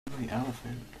Family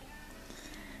elephant.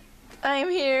 I am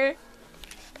here,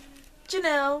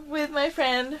 Janelle, with my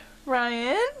friend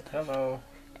Ryan. Hello.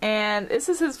 And this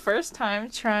is his first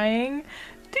time trying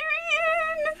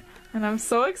durian. And I'm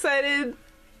so excited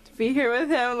to be here with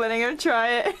him, letting him try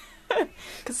it.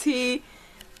 Because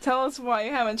tell us why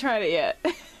you haven't tried it yet.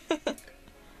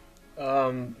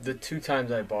 The 2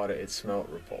 times I bought it, it smelled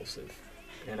repulsive.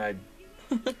 And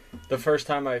the first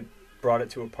time I brought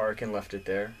it to a park and left it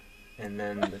there. And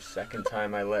then the second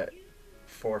time I let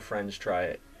 4 friends try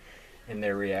it. And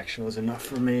their reaction was enough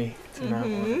for me to not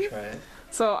want to try it.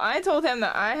 So I told him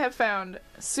that I have found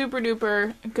super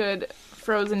duper good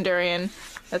frozen durian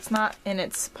that's not in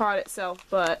its pod itself,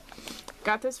 but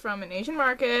got this from an Asian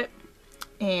market,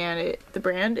 and the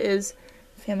brand is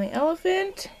Family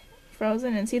Elephant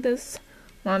frozen, and see this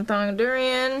Montong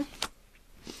durian,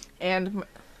 and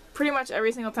pretty much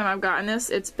every single time I've gotten this,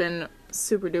 it's been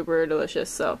super duper delicious.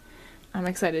 So I'm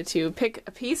excited to pick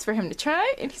a piece for him to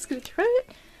try, and he's gonna try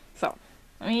it. So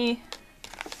let me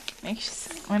I'm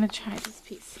gonna try this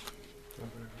piece.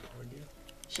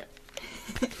 Sure.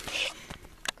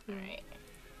 Alright.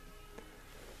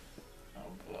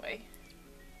 Oh boy.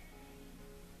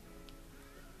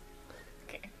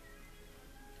 Okay.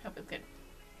 Hope it's good.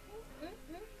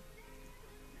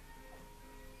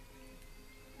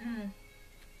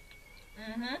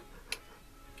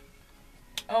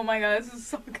 Oh my god, this is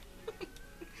so good.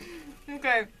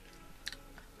 Okay.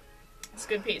 It's a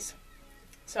good piece.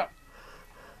 So,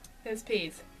 this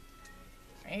piece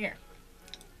right here.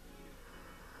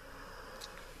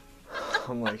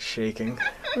 I'm like shaking.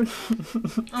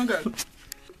 Okay.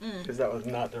 Because that was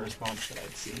not the response that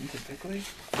I'd seen typically.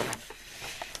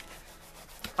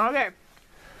 Okay.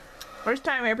 First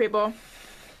time here, people.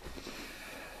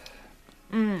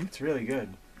 It's really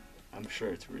good. I'm sure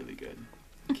it's really good.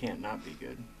 It can't not be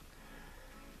good.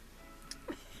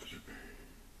 Oh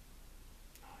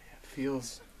yeah, it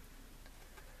feels...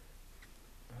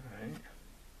 Alright.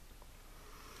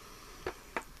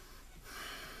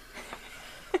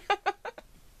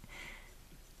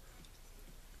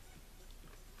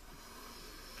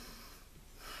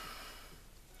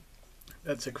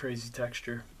 That's a crazy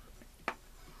texture.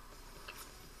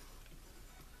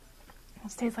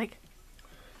 This tastes like...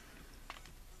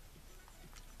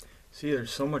 See,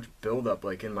 there's so much buildup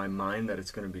like in my mind that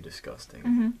it's going to be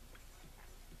disgusting.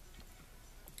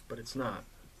 But it's not.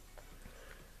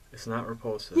 It's not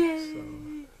repulsive. Yay.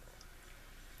 So.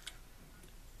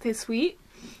 Tastes sweet?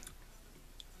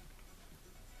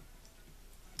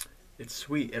 It's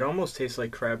sweet. It almost tastes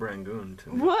like crab rangoon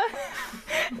to me. What?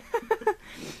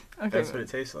 Okay. That's what it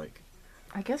tastes like.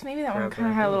 I guess maybe that one Crab kind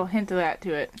of had a rangoon. little hint of that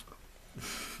to it.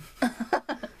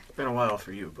 It's been a while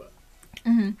for you, but...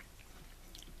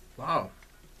 Wow.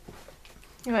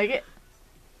 You like it?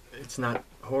 It's not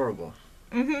horrible.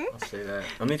 I'll say that.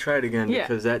 Let me try it again,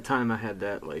 because that time I had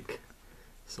that, like,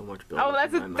 so much buildup. Oh,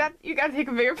 that's in my mind. that. You gotta take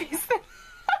a bigger piece then.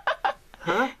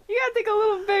 Huh? You gotta take a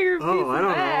little bigger piece Oh, I of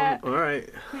don't that. know. Alright.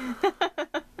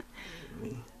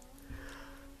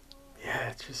 Yeah,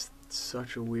 it's just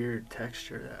such a weird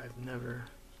texture that I've never...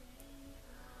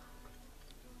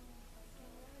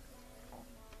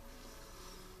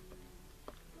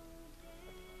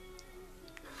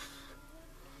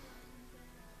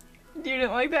 You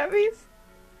didn't like that piece?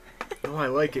 No, I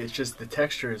like it. It's just the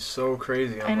texture is so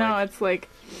crazy. I know, it's like...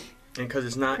 And because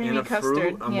it's not in creamy a custard,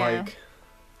 fruit, I'm yeah. like...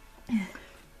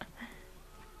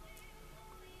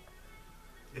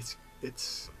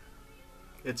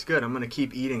 It's good. I'm going to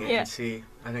keep eating it and see.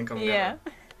 I think I'm going to...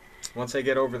 Once I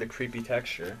get over the creepy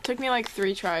texture. Took me like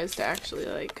 3 tries to actually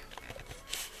like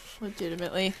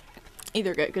legitimately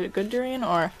either get good durian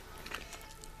or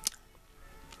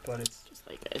But it's... just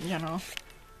like a general.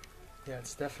 Yeah,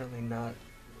 it's definitely not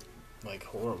like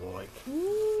horrible. Like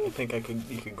I think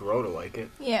you could grow to like it.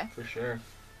 Yeah. For sure.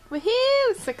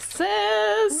 Woohoo!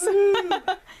 Success!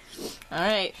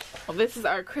 Alright. Well, this is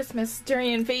our Christmas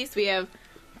durian feast. We have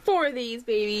 4 of these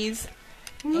babies.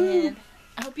 And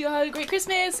I hope you all have a great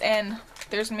Christmas. And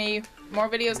there's gonna be more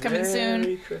videos coming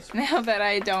soon. Christmas. Now that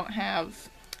I don't have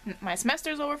my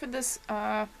semester's over for this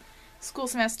school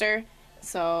semester.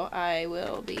 So I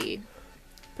will be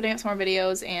putting up some more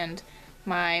videos, and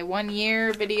my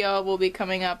 1-year video will be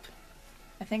coming up.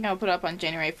 I think I'll put up on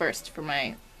January 1st for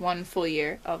my 1 full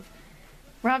year of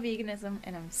raw veganism,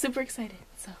 and I'm super excited.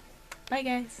 So, bye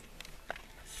guys.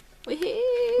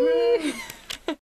 Woohoo!